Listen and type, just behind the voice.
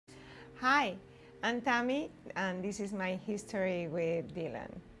Hi, I'm Tammy, and this is my history with Dillan.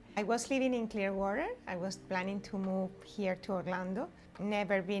 I was living in Clearwater. I was planning to move here to Orlando.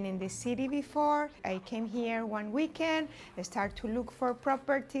 Never been in this city before. I came here one weekend, I started to look for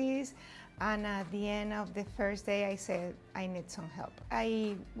properties, and at the end of the first day I said, I need some help.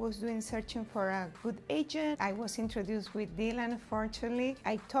 I was searching for a good agent. I was introduced with Dillan, fortunately.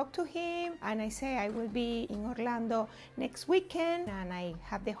 I talked to him and I say, I will be in Orlando next weekend and I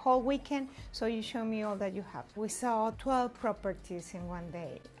have the whole weekend, so you show me all that you have. We saw 12 properties in one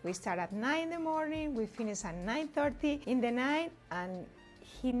day. We start at 9 in the morning, we finish at 9:30 in the night, and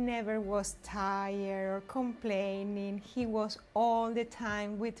he never was tired or complaining. He was all the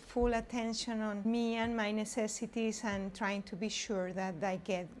time with full attention on me and my necessities and trying to be sure that I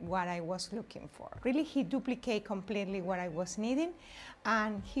get what I was looking for. Really, he duplicated completely what I was needing,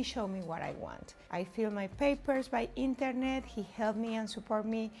 and he showed me what I want. I filled my papers by internet. He helped me and supported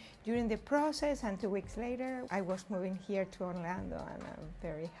me during the process, and 2 weeks later, I was moving here to Orlando, and I'm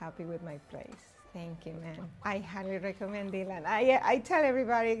very happy with my place. Thank you, man. I highly recommend Dillan. I tell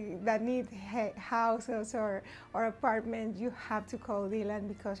everybody that need houses or apartments, you have to call Dillan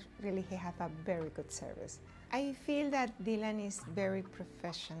because really he has a very good service. I feel that Dillan is very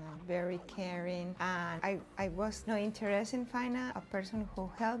professional, very caring, and I was not interested in finding a person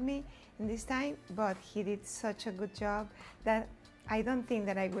who helped me in this time, but he did such a good job that I don't think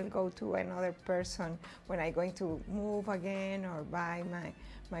that I will go to another person when I'm going to move again or buy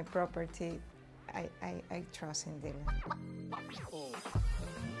my property. I trust in Dillan.